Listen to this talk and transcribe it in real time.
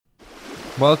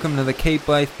Welcome to the Cape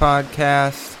Life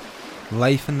Podcast,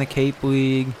 Life in the Cape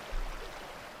League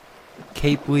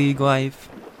Life.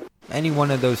 Any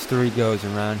one of those three goes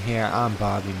around here. I'm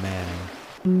Bobby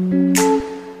Manning.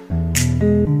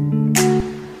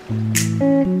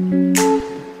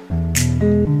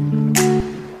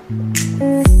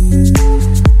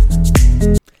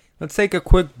 Let's take a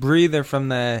quick breather from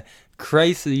the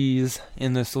crises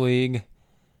in this league,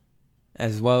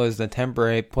 as well as the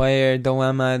temporary player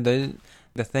dilemma,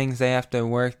 the things they have to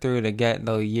work through to get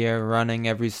the year running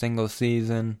every single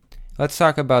season. Let's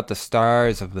talk about the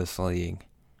stars of this league.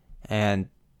 And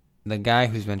the guy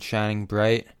who's been shining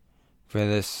bright for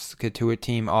this Couture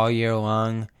team all year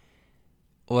long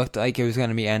looked like it was going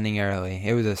to be ending early.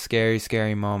 It was a scary,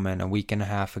 scary moment a week and a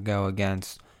half ago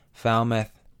against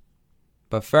Falmouth.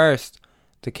 But first,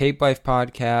 the Cape Life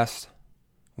Podcast.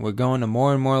 We're going to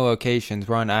more and more locations.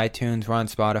 We're on iTunes, we're on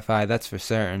Spotify, that's for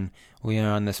certain. We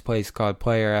are on this place called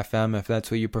Player FM, if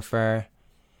that's what you prefer.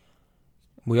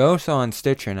 We're also on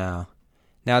Stitcher now.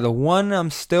 Now, the one I'm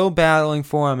still battling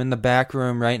for, I'm in the back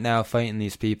room right now fighting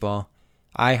these people,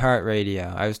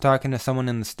 iHeartRadio. I was talking to someone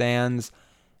in the stands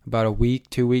about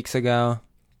 2 weeks ago,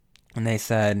 and they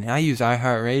said, I use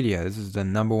iHeartRadio. This is the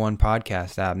number one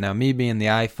podcast app. Now, me being the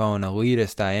iPhone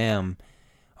elitist I am,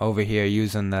 over here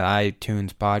using the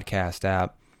iTunes podcast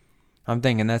app, I'm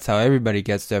thinking that's how everybody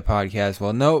gets their podcast.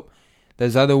 Well, nope.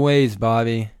 There's other ways,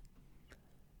 Bobby.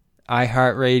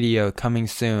 iHeartRadio coming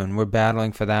soon. We're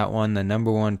battling for that one, the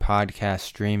number one podcast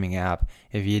streaming app.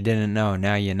 If you didn't know,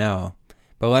 now you know.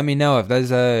 But let me know if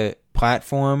there's a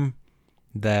platform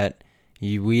that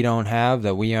we don't have,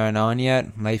 that we aren't on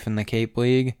yet, Life in the Cape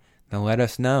League, then let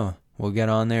us know. We'll get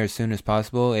on there as soon as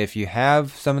possible. If you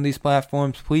have some of these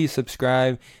platforms, please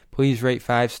subscribe. Please rate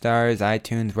 5 stars,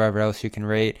 iTunes, wherever else you can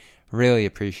rate. Really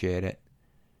appreciate it.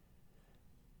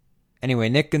 Anyway,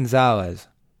 Nick Gonzalez.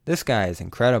 This guy is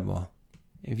incredible.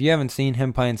 If you haven't seen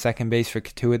him playing second base for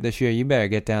Couture this year, you better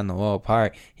get down the Lowell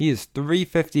Park. He is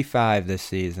 .355 this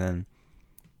season.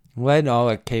 Led all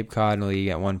at Cape Cod League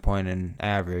at one point in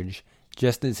average,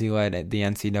 just as he led at the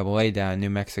NCAA down in New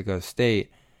Mexico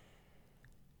State.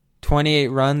 28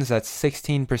 runs, that's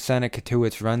 16% of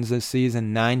Couture's runs this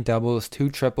season, 9 doubles, 2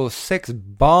 triples, 6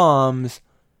 bombs,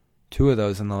 2 of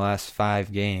those in the last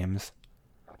 5 games.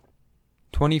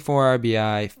 24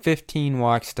 RBI, 15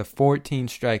 walks to 14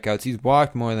 strikeouts. He's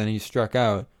walked more than he's struck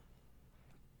out.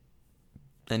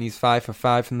 And he's 5 for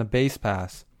 5 from the base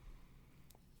pass.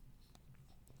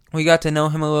 We got to know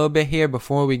him a little bit here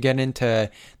before we get into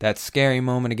that scary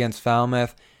moment against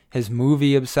Falmouth. His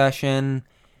movie obsession,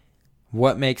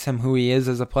 what makes him who he is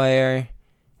as a player,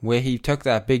 where he took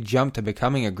that big jump to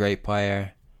becoming a great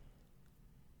player.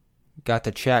 Got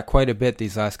to chat quite a bit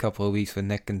these last couple of weeks with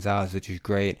Nick Gonzalez, which is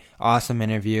great. Awesome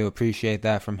interview. Appreciate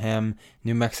that from him.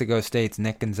 New Mexico State's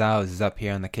Nick Gonzalez is up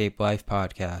here on the Cape Life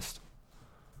Podcast.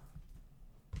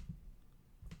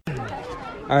 All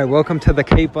right, welcome to the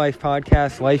Cape Life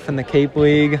Podcast, Life in the Cape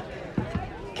League.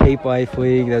 Cape Life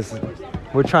League.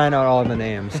 We're trying out all the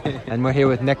names. And we're here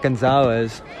with Nick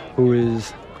Gonzalez, who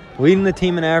is leading the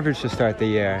team in average to start the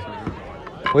year.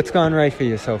 What's gone right for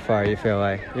you so far, you feel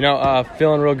like?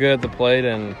 Feeling real good at the plate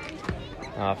and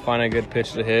finding a good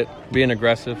pitch to hit, being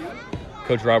aggressive.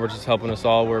 Coach Roberts is helping us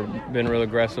all. We've been real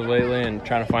aggressive lately and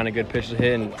trying to find a good pitch to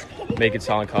hit and make it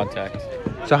solid contact.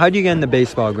 So how'd you get into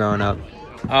baseball growing up?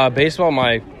 Baseball,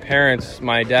 my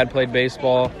dad played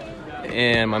baseball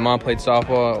and my mom played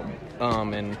softball.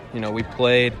 We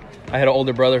played. I had an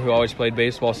older brother who always played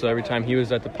baseball, so every time he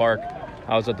was at the park,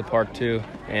 I was at the park too.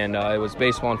 And it was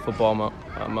baseball and football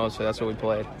mostly. That's what we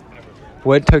played.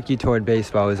 What took you toward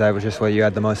baseball? Was that just what you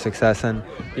had the most success in?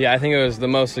 Yeah, I think it was the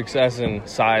most success in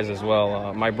size as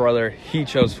well. My brother, he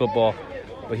chose football,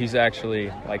 but he's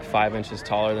actually like 5 inches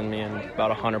taller than me and about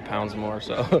 100 pounds more.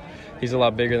 So he's a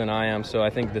lot bigger than I am. So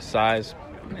I think the size,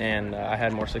 and I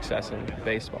had more success in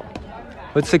baseball.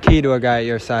 What's the key to a guy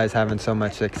your size having so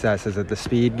much success? Is it the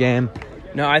speed game?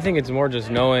 No, I think it's more just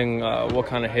knowing what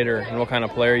kind of hitter and what kind of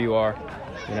player you are.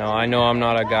 I know I'm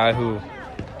not a guy who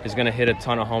is going to hit a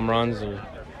ton of home runs,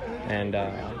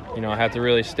 I have to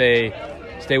really stay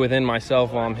within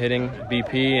myself while I'm hitting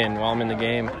BP and while I'm in the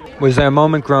game. Was there a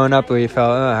moment growing up where you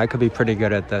felt, I could be pretty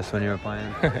good at this when you were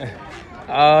playing?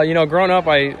 Growing up,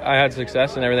 I had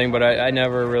success and everything, but I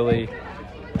never really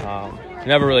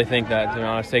think that.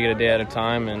 I take it a day at a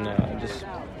time and just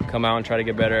come out and try to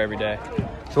get better every day.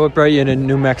 So what brought you to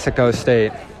New Mexico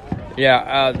State?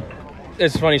 Yeah,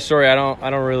 it's a funny story. I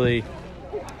don't really.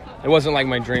 It wasn't like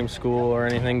my dream school or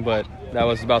anything, but that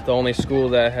was about the only school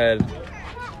that had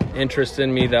interest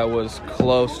in me that was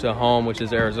close to home, which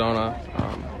is Arizona.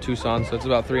 Tucson, so it's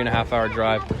about 3.5-hour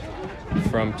drive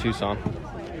from Tucson.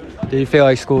 Do you feel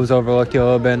like school's overlooked you a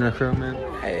little bit in recruitment?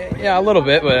 Yeah, a little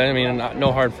bit, but I mean,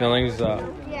 no hard feelings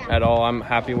at all. I'm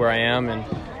happy where I am, and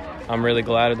I'm really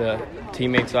glad of the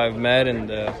teammates I've met and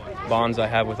the bonds I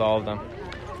have with all of them.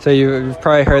 So you've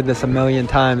probably heard this a million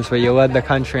times, but you led the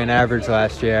country in average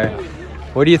last year.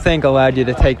 What do you think allowed you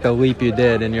to take the leap you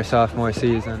did in your sophomore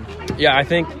season? Yeah, I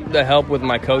think the help with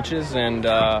my coaches and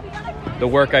the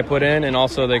work I put in, and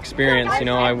also the experience. You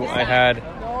know, I had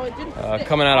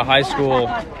coming out of high school.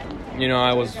 You know,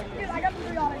 I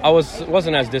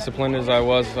wasn't as disciplined as I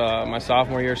was my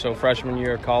sophomore year. So freshman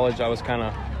year of college, I was kind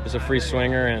of just a free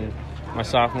swinger, and my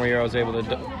sophomore year, I was able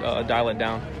to dial it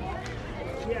down.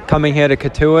 Coming here to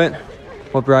Cotuit,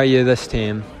 what brought you to this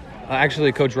team?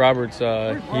 Actually, Coach Roberts,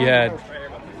 he had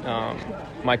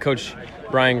my coach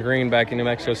Brian Green back in New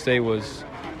Mexico State was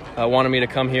wanted me to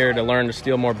come here to learn to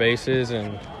steal more bases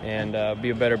and be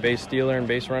a better base stealer and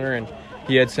base runner. And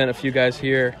he had sent a few guys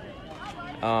here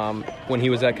when he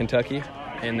was at Kentucky,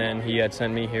 and then he had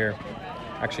sent me here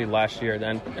actually last year, the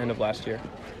end of last year.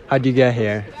 How'd you get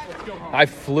here? I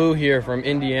flew here from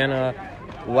Indiana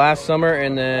last summer,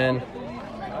 and then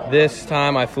this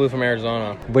time I flew from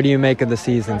Arizona. What do you make of the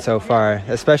season so far?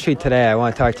 Especially today, I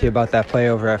want to talk to you about that play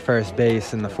over at first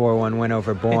base and the 4-1 win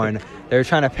over Bourne. They were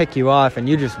trying to pick you off, and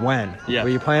you just went. Yeah. Were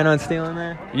you planning on stealing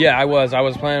there? Yeah, I was. I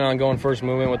was planning on going first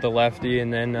movement with the lefty,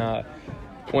 and then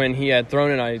when he had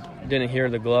thrown it, I didn't hear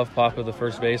the glove pop of the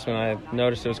first baseman. I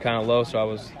noticed it was kind of low, so I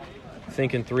was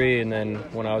thinking 3, and then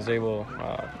when I was able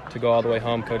to go all the way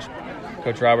home,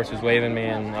 Coach Roberts was waving me,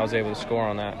 and I was able to score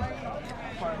on that.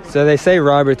 So they say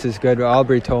Roberts is good.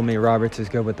 Aubrey told me Roberts is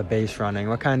good with the base running.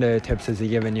 What kind of tips has he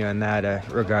given you in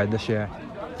that regard this year?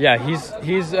 Yeah,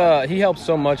 he helps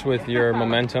so much with your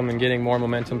momentum and getting more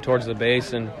momentum towards the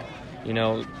base, and you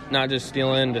know, not just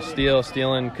stealing to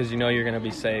stealing because you know you're going to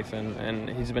be safe, and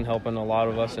he's been helping a lot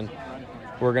of us, and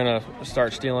we're going to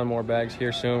start stealing more bags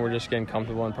here soon. We're just getting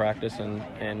comfortable in practice and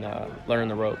learning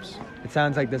the ropes. It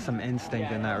sounds like there's some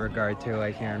instinct in that regard too,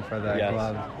 like hearing for the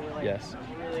glove. Yes.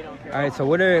 All right, so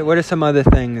what are some other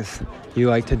things you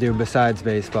like to do besides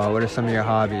baseball? What are some of your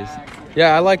hobbies?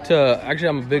 Yeah,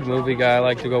 I'm a big movie guy. I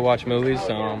like to go watch movies.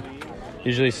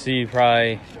 Usually see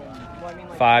probably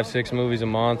 5-6 movies a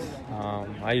month.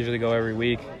 I usually go every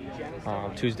week.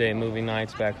 Tuesday movie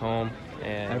nights back home.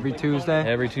 And every Tuesday?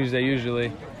 Every Tuesday usually.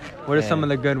 What are some of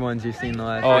the good ones you've seen the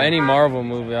last year? year? Any Marvel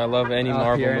movie. I love any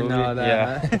Marvel movie.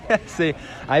 Yeah. See,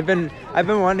 I've been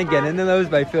wanting to get into those,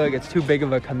 but I feel like it's too big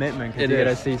of a commitment because you got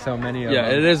to see so many of them.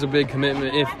 Yeah, it is a big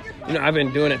commitment. I've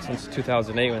been doing it since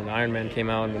 2008 when Iron Man came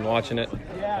out and been watching it.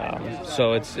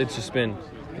 So it's just been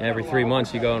every 3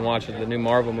 months you go and watch the new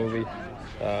Marvel movie.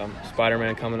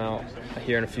 Spider-Man coming out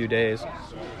here in a few days.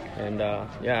 And,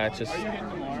 it's just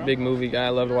a big movie guy. I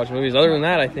love to watch movies. Other than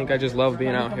that, I think I just love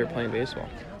being out here playing baseball.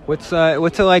 What's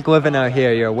it like living out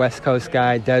here? You're a West Coast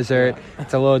guy, desert.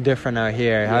 It's a little different out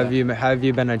here. How have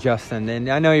you been adjusting? And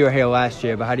I know you were here last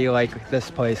year, but how do you like this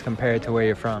place compared to where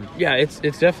you're from? Yeah, it's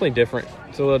definitely different.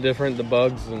 It's a little different. The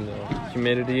bugs and the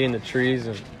humidity and the trees,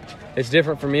 and it's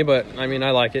different for me. But I mean,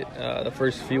 I like it. The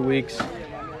first few weeks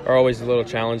are always a little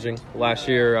challenging. Last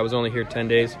year, I was only here 10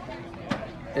 days.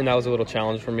 And that was a little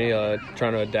challenge for me,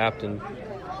 trying to adapt.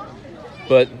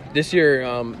 But this year,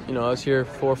 I was here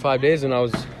 4 or 5 days, and I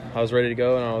was ready to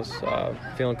go, and I was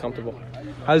feeling comfortable.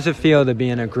 How does it feel to be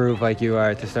in a groove like you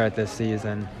are to start this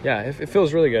season? Yeah, it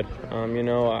feels really good.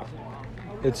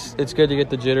 It's good to get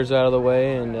the jitters out of the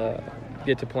way and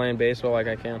get to playing baseball like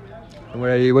I can. And what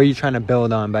are you trying to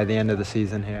build on by the end of the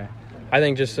season here? I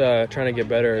think just trying to get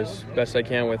better as best I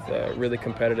can with really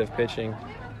competitive pitching.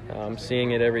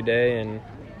 Seeing it every day, and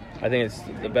I think it's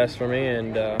the best for me,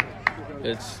 and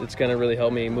it's going to really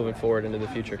help me moving forward into the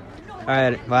future. All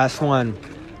right, last one.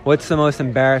 What's the most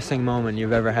embarrassing moment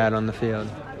you've ever had on the field?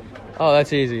 Oh,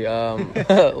 that's easy.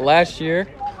 Last year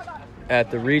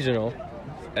at the regional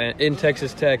in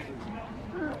Texas Tech,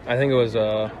 I think it was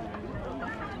a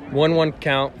 1-1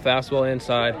 count, fastball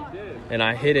inside, and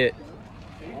I hit it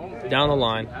down the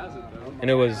line, and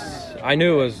I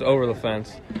knew it was over the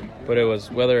fence. But it was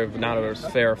whether or not it was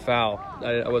fair or foul,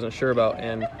 I wasn't sure about.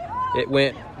 And it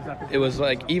was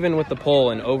like even with the pole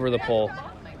and over the pole.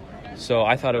 So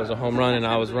I thought it was a home run, and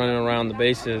I was running around the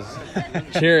bases,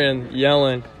 cheering,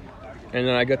 yelling. And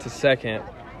then I got to second,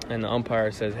 and the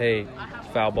umpire says, "Hey,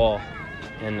 foul ball."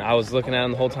 And I was looking at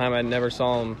him the whole time. I never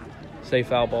saw him say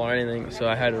foul ball or anything, so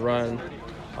I had to run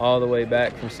all the way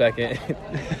back from second.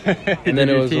 And then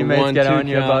it was a 1-2 on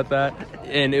you count. about that?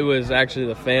 And it was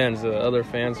actually the other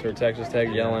fans for Texas Tech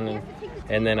yelling,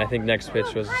 And then I think next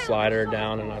pitch was a slider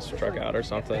down, and I struck out or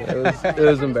something. It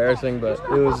was embarrassing, but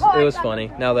it was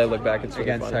funny. Now that I look back, it's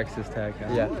really Against funny. Texas Tech.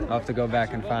 Huh? Yeah. I'll have to go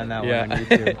back and find that Yeah. one on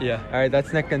YouTube. Yeah. All right,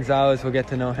 that's Nick Gonzalez. We'll get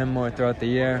to know him more throughout the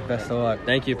year. Best of luck.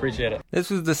 Thank you. Appreciate it. This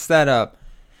was the setup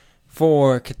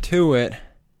for Cotuit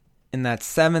in that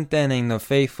 7th inning, the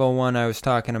faithful one I was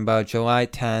talking about, July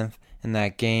 10th, in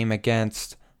that game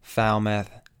against Falmouth.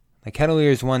 The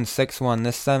Kettleers won 6-1.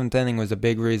 This 7th inning was a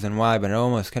big reason why, but it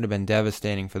almost could have been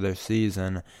devastating for their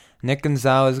season. Nick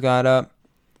Gonzalez got up,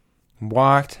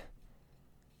 walked.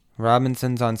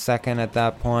 Robinson's on second at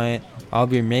that point.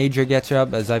 Albie Major gets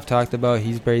up, as I've talked about.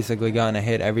 He's basically gotten a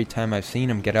hit every time I've seen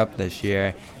him get up this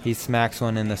year. He smacks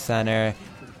one in the center.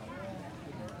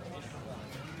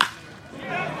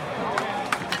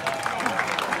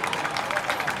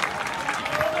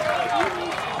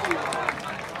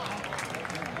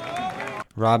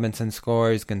 Robinson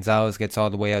scores. Gonzalez gets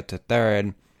all the way out to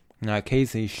third. Now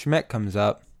Casey Schmidt comes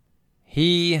up.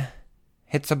 He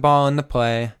hits a ball in the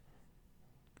play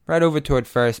right over toward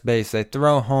first base. They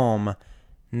throw home.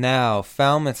 Now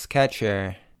Falmouth's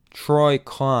catcher, Troy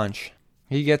Clonch,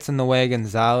 he gets in the way of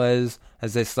Gonzalez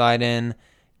as they slide in.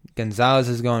 Gonzalez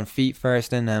is going feet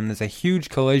first in them. There's a huge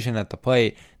collision at the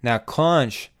plate. Now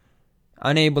Clonch,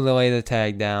 unable to lay the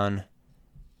tag down.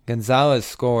 Gonzalez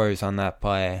scores on that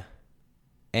play.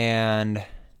 And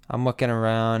I'm looking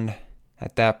around.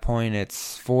 At that point,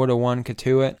 it's 4-1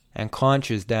 Cotuit, and Clonch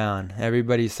is down.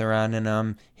 Everybody's surrounding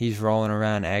him. He's rolling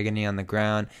around, agony on the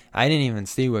ground. I didn't even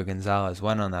see where Gonzalez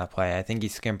went on that play. I think he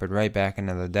scampered right back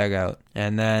into the dugout.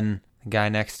 And then the guy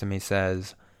next to me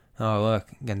says, "Oh, look,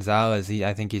 Gonzalez,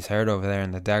 I think he's hurt over there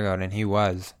in the dugout," and he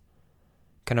was.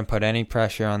 Couldn't put any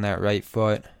pressure on that right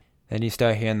foot. Then you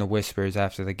start hearing the whispers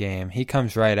after the game. He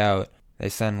comes right out. They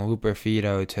send Looper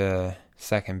Fido to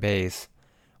second base,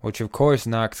 which of course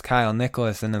knocks Kyle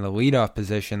Nicholas into the leadoff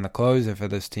position, the closer for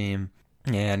this team,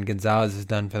 and Gonzalez is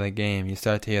done for the game. You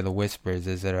start to hear the whispers.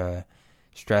 Is it a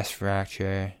stress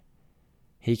fracture?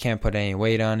 He can't put any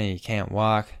weight on it. He can't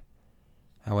walk.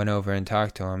 I went over and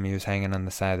talked to him. He was hanging on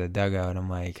the side of the dugout. I'm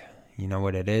like, "You know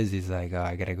what it is?" He's like, "Oh,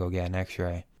 I gotta go get an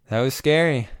x-ray." That was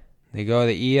scary. They go to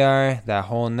the ER that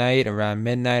whole night. Around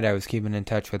midnight, I was keeping in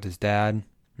touch with his dad.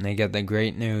 And they get the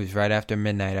great news right after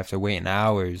midnight, after waiting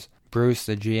hours. Bruce,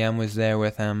 the GM, was there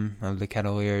with him, of the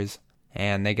Kettleers.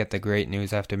 And they get the great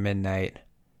news after midnight.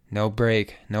 No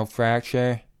break, no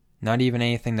fracture, not even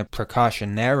anything to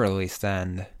precautionarily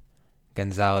send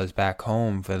Gonzalez back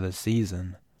home for the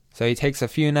season. So he takes a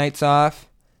few nights off,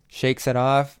 shakes it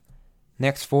off.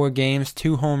 Next 4 games,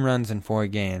 2 home runs in 4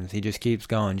 games. He just keeps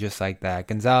going just like that.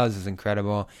 Gonzalez is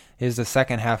incredible. Here's the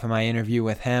second half of my interview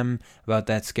with him about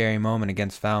that scary moment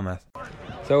against Falmouth.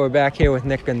 So we're back here with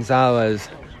Nick Gonzalez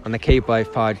on the Cape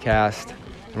Life podcast.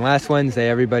 And last Wednesday,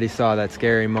 everybody saw that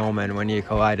scary moment when you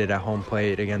collided at home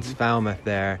plate against Falmouth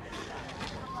there.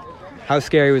 How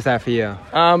scary was that for you?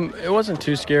 It wasn't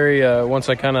too scary. Once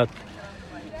I kind of,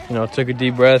 took a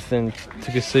deep breath and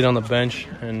took a seat on the bench,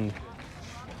 and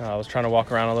I was trying to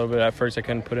walk around a little bit. At first, I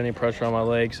couldn't put any pressure on my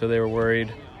leg, so they were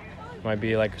worried it might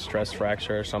be like a stress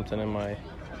fracture or something in my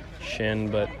shin.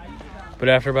 But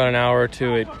after about an hour or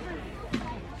two,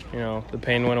 the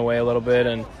pain went away a little bit,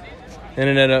 and it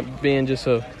ended up being just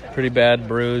a pretty bad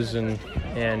bruise, and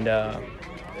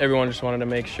everyone just wanted to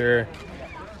make sure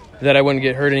that I wouldn't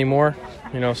get hurt anymore.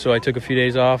 So I took a few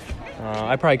days off.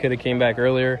 I probably could have came back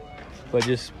earlier, but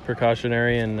just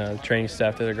precautionary, and the training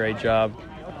staff did a great job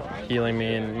healing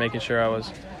me and making sure I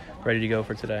was ready to go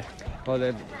for today. Well,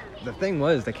 the thing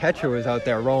was, the catcher was out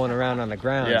there rolling around on the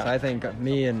ground. Yeah. So I think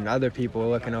me and other people were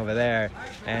looking over there,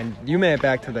 and you made it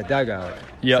back to the dugout.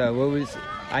 Yep. So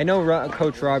I know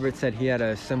Coach Roberts said he had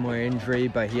a similar injury,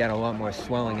 but he had a lot more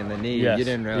swelling in the knee. Yes. You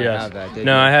didn't really have that, did you?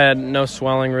 No, I had no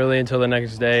swelling really until the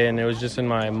next day, and it was just in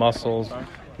my muscles.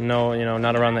 No,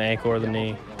 not around the ankle or the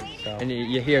knee. So. And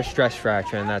you hear stress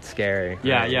fracture, and that's scary.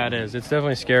 Yeah, it is. It's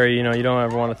definitely scary. You don't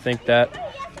ever want to think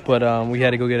that, but we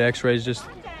had to go get X-rays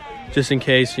just in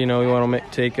case. We want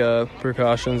to take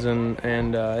precautions, and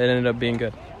it ended up being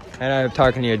good. And I'm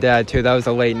talking to your dad too. That was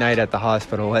a late night at the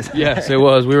hospital, wasn't it? Yes, it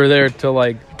was. We were there till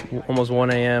like almost 1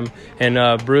 a.m.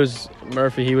 And Bruce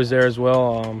Murphy, he was there as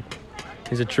well.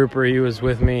 He's a trooper. He was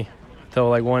with me till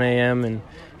like 1 a.m. and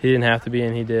he didn't have to be,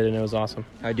 and he did, and it was awesome.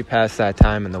 How'd you pass that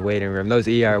time in the waiting room? Those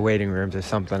ER waiting rooms are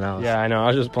something else. Yeah, I know. I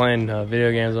was just playing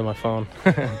video games on my phone.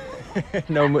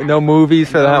 No movies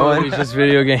for that one? Movies, just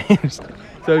video games.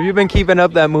 So have you been keeping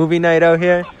up that movie night out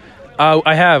here?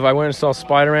 I have. I went and saw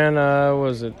Spider-Man, what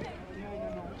was it,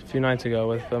 a few nights ago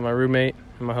with my roommate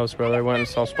and my host brother. I went and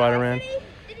saw Spider-Man.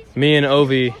 Me and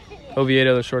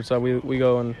Oviedo, the shortstop, we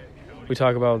go and we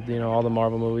talk about, all the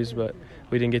Marvel movies, but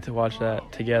we didn't get to watch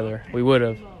that together. We would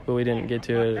have, but we didn't get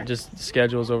to it. Just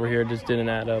schedules over here just didn't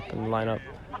add up and line up.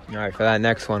 All right, for that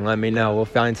next one, let me know. We'll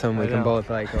find something we can both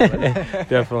like over there.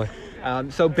 Definitely.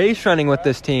 So base running with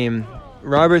this team,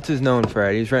 Roberts is known for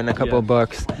it. He's written a couple of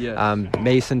books. Yes.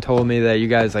 Mason told me that you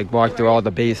guys walked through all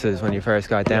the bases when you first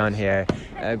got down here.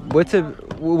 What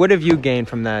have you gained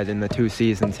from that in the 2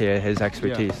 seasons here? His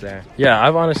expertise there. Yeah,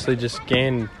 I've honestly just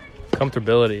gained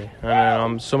comfortability. I mean,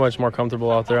 I'm so much more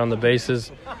comfortable out there on the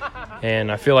bases,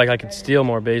 and I feel like I could steal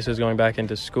more bases going back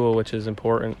into school, which is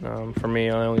important for me.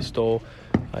 I only stole,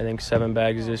 I think, 7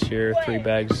 bags this year, 3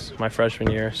 bags my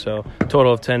freshman year. So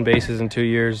total of 10 bases in 2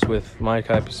 years with my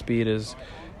type of speed is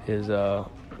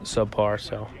subpar.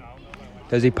 So.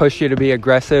 Does he push you to be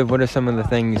aggressive? What are some of the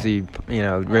things he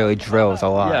really drills a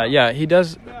lot? Yeah, he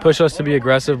does push us to be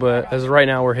aggressive, but as of right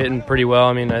now we're hitting pretty well.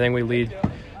 I mean, I think we lead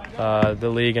the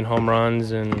league in home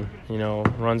runs and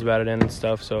runs batted in and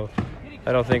stuff. So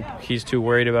I don't think he's too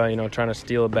worried about trying to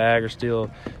steal a bag or steal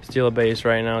a base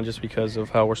right now, just because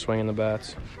of how we're swinging the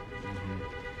bats.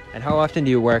 And how often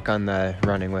do you work on the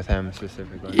running with him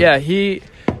specifically? Yeah,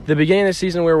 the beginning of the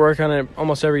season we were working on it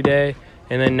almost every day,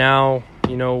 and then now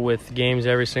with games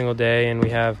every single day, and we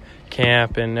have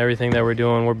camp and everything that we're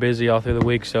doing, we're busy all through the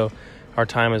week, so our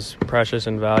time is precious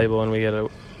and valuable, and we got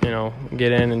to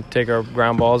get in and take our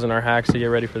ground balls and our hacks to get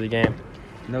ready for the game.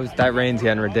 That rain's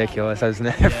getting ridiculous, isn't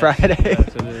it? Yeah, Friday.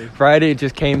 Yes, Friday it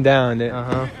just came down.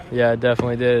 Yeah, it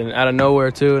definitely did, and out of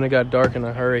nowhere too, and it got dark in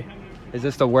a hurry. Is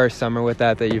this the worst summer with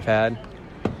that you've had?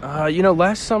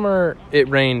 Last summer it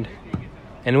rained,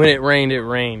 and when it rained, it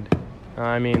rained.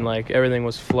 I mean, everything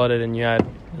was flooded, and you had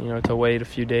to wait a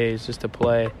few days just to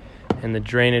play, and the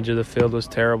drainage of the field was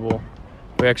terrible.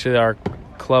 We actually, our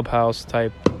clubhouse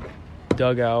type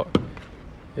dugout,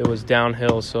 it was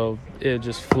downhill, so it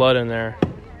just flooded in there.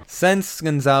 Since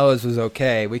Gonzalez was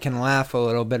okay, we can laugh a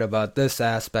little bit about this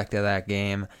aspect of that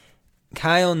game.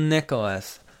 Kyle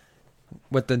Nicholas,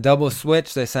 with the double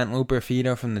switch, they sent Looper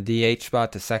Fido from the DH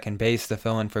spot to second base to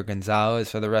fill in for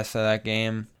Gonzalez for the rest of that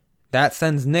game. That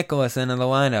sends Nicholas into the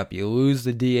lineup. You lose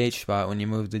the DH spot when you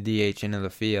move the DH into the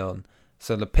field.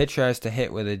 So the pitcher has to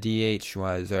hit where the DH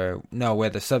was, where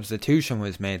the substitution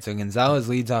was made. So Gonzalez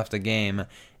leads off the game,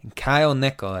 and Kyle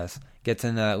Nicholas gets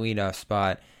into that leadoff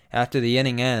spot. After the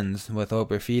inning ends with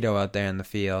Looper Fido out there in the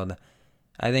field,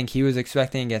 I think he was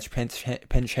expecting to get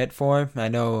pinch hit for. I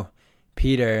know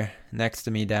Peter next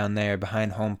to me down there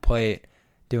behind home plate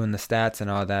doing the stats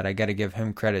and all that. I got to give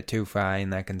him credit too for eyeing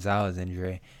that Gonzalez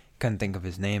injury. Couldn't think of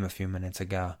his name a few minutes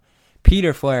ago.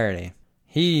 Peter Flaherty.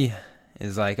 He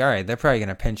is all right, they're probably going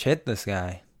to pinch hit this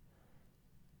guy.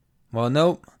 Well,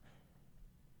 nope.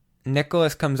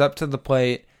 Nicholas comes up to the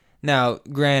plate. Now,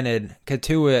 granted,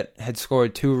 Katuit had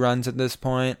scored 2 runs at this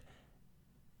point.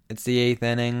 It's the 8th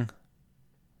inning.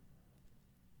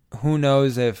 Who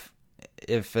knows if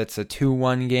it's a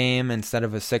 2-1 game instead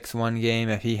of a 6-1 game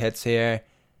if he hits here.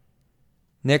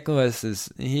 Nicholas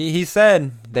he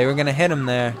said they were going to hit him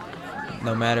there,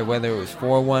 no matter whether it was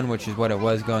 4-1, which is what it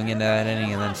was going into that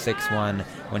inning, and then 6-1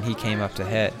 when he came up to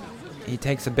hit. He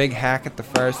takes a big hack at the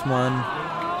first one.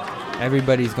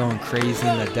 Everybody's going crazy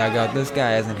in the dugout. This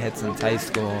guy hasn't hit since high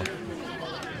school.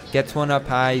 Gets one up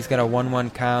high. He's got a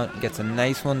 1-1 count. Gets a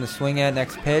nice one to swing at.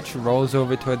 Next pitch. Rolls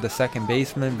over toward the second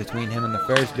baseman between him and the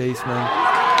first baseman.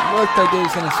 Looked like he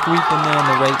was going to sweep in there in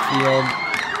the right field.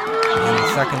 And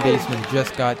the second baseman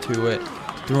just got to it.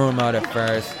 Threw him out at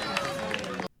first.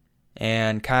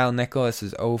 And Kyle Nicholas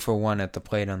is 0 for 1 at the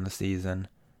plate on the season.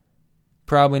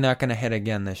 Probably not going to hit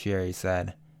again this year, he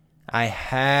said. I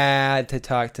had to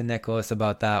talk to Nicholas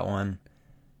about that one.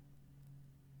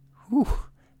 Whew.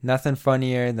 Nothing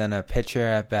funnier than a pitcher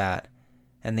at bat.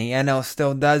 And the NL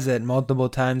still does it multiple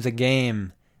times a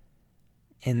game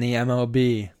in the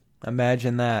MLB.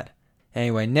 Imagine that.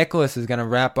 Anyway, Nicholas is going to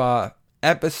wrap up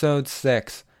episode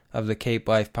 6 of the Cape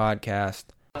Life podcast.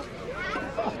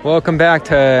 Welcome back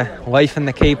to Life in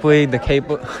the Cape League, the Cape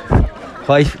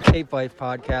Life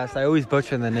podcast. I always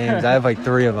butcher the names. I have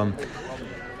 3 of them.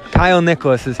 Kyle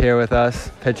Nicholas is here with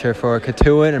us, pitcher for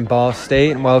Katuit and Ball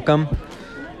State. Welcome.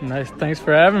 Nice. Thanks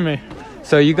for having me.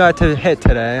 So you got to hit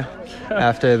today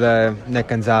after the Nick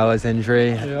Gonzalez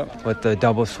injury with the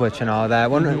double switch and all that.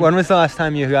 When was the last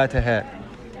time you got to hit?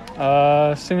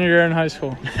 Senior year in high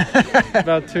school.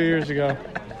 About 2 years ago.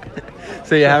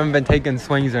 So you haven't been taking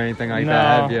swings or anything like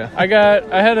that, have you?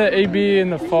 I had an AB in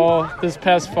the fall, this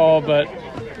past fall, but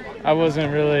I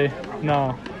wasn't really,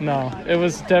 no. It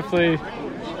was definitely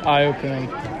eye-opening.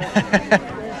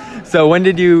 So when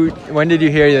did you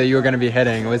hear that you were going to be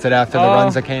hitting? Was it after the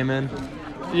runs that came in?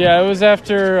 Yeah, it was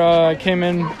after I came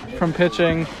in from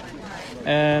pitching,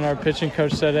 and our pitching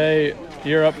coach said, "Hey,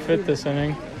 you're up 5th this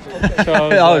inning." So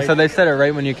I was so they said it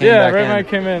right when you came yeah, back right in. when I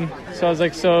came in. So I was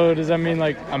like, "So does that mean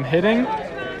like I'm hitting,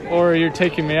 or you're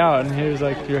taking me out?" And he was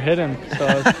like, "You're hitting."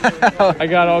 So I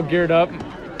got all geared up.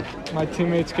 My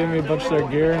teammates gave me a bunch of their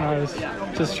gear, and I was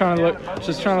just trying to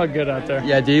look good out there.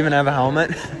 Yeah, do you even have a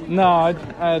helmet? No, I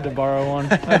had to borrow one.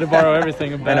 I had to borrow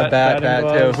everything. A bat, And a bat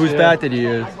gloves, too. Whose bat did you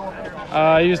use?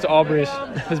 I used Aubrey's,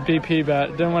 his BP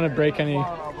bat. Didn't want to break any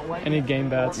game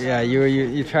bats. Yeah,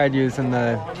 you tried using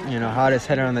the hottest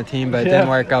hitter on the team, but it Yeah. didn't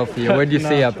work out for you. What did you No.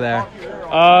 see up there?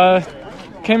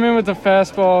 Came in with the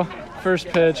fastball, first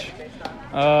pitch.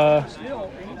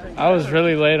 I was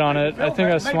really late on it. I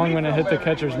think I swung when it hit the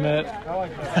catcher's mitt,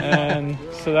 and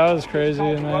so that was crazy.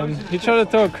 And then he tried to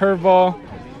throw a curveball.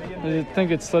 I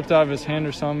think it slipped out of his hand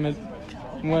or something. It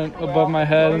went above my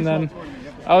head, and then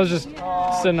I was just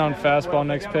sitting on fastball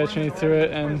next pitch, and he threw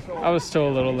it, and I was still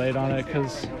a little late on it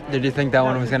because Did you think that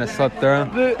one was going to slip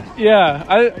through?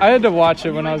 I had to watch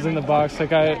it when I was in the box.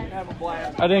 Like I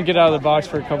didn't get out of the box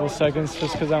for a couple seconds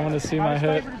just because I wanted to see my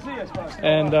hit,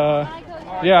 and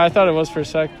I thought it was for a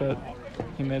sec, but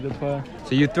he made the play.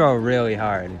 So you throw really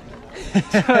hard.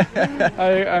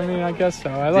 I mean, I guess so.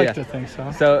 I like to think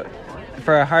so. So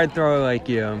for a hard thrower like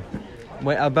you,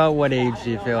 about what age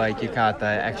do you feel like you caught the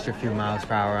extra few miles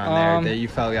per hour on there that you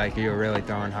felt like you were really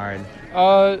throwing hard?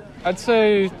 I'd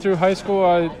say through high school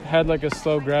I had like a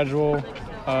slow, gradual,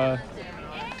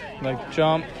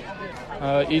 jump.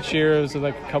 Each year it was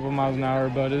like a couple miles an hour,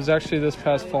 but it was actually this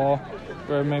past fall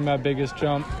where I made my biggest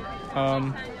jump.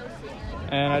 And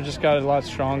I just got a lot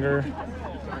stronger,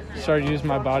 started using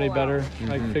my body better,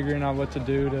 like figuring out what to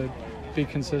do to be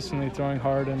consistently throwing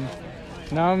hard. And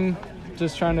now I'm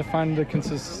just trying to find the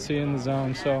consistency in the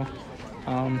zone. So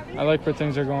I like where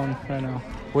things are going right now.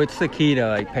 What's the key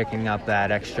to picking up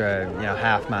that extra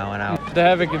half mile an hour? To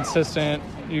have it consistent,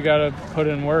 you got to put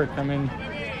in work. I mean,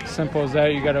 simple as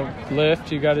that. You got to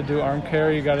lift, you got to do arm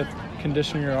care, you got to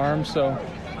condition your arms. So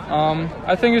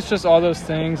I think it's just all those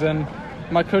things, and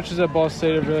my coaches at Ball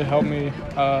State have really helped me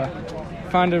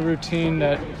find a routine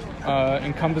that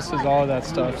encompasses all of that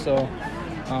stuff. So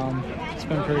it's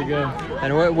been pretty good.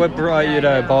 And what brought you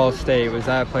to Ball State? Was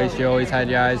that a place you always had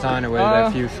your eyes on, or were there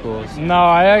a few schools? No,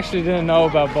 I actually didn't know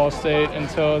about Ball State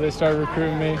until they started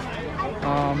recruiting me.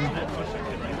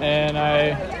 And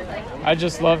I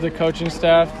just love the coaching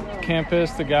staff,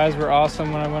 campus. The guys were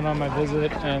awesome when I went on my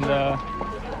visit. And,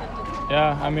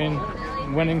 I mean,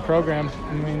 winning program.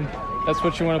 I mean, that's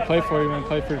what you want to play for. You want to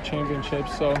play for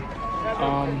championships. So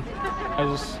I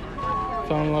just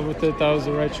fell in love with it. That was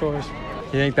the right choice.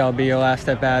 You think that'll be your last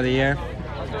step out of the year?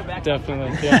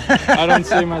 Definitely, yeah. I don't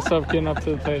see myself getting up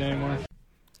to the plate anymore.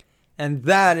 And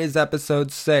that is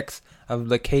episode 6 of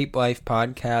the Cape Life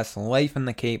podcast, Life in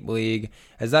the Cape League.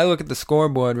 As I look at the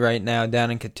scoreboard right now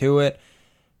down in Cotuit,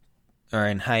 or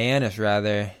in Hyannis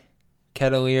rather,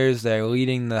 Kettleers, they're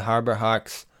leading the Harbor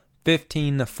Hawks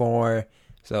 15-4.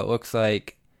 So it looks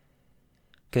like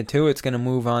Cotuit's going to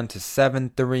move on to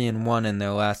 7-3-1 in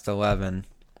their last 11.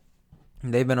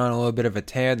 They've been on a little bit of a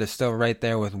tear. They're still right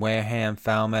there with Wareham,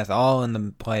 Falmouth, all in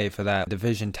the play for that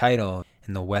division title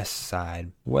in the West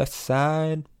Side. West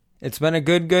Side. It's been a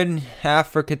good half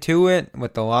for Cotuit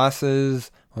with the losses,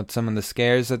 with some of the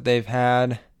scares that they've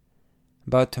had.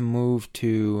 About to move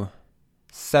to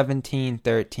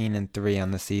 17-13-3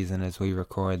 on the season as we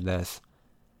record this.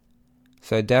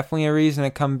 So definitely a reason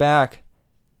to come back.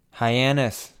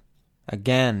 Hyannis.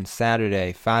 Again,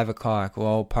 Saturday, 5 o'clock,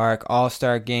 Lowell Park.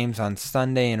 All-Star games on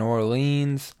Sunday in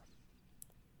Orleans.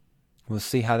 We'll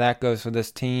see how that goes for this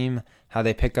team, how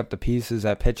they pick up the pieces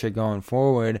at pitcher going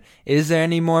forward. Is there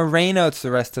any more rainouts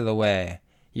the rest of the way?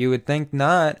 You would think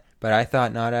not, but I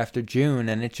thought not after June,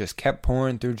 and it just kept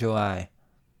pouring through July.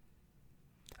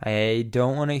 I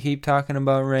don't want to keep talking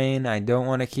about rain. I don't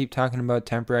want to keep talking about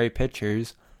temporary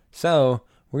pitchers. So,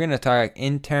 we're going to talk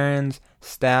interns,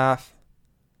 staff,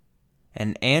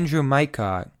 and Andrew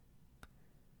Mycock,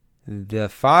 the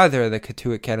father of the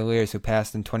Cotuit Kettleers who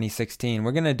passed in 2016.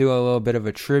 We're going to do a little bit of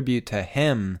a tribute to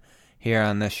him here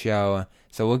on this show.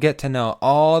 So we'll get to know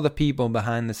all the people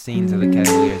behind the scenes of the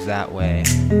Kettleers that way.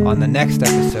 On the next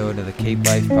episode of the Cape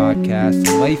Life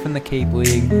Podcast, Life in the Cape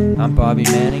League, I'm Bobby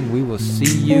Manning. We will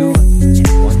see you in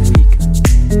 1 week.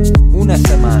 Una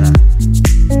semana.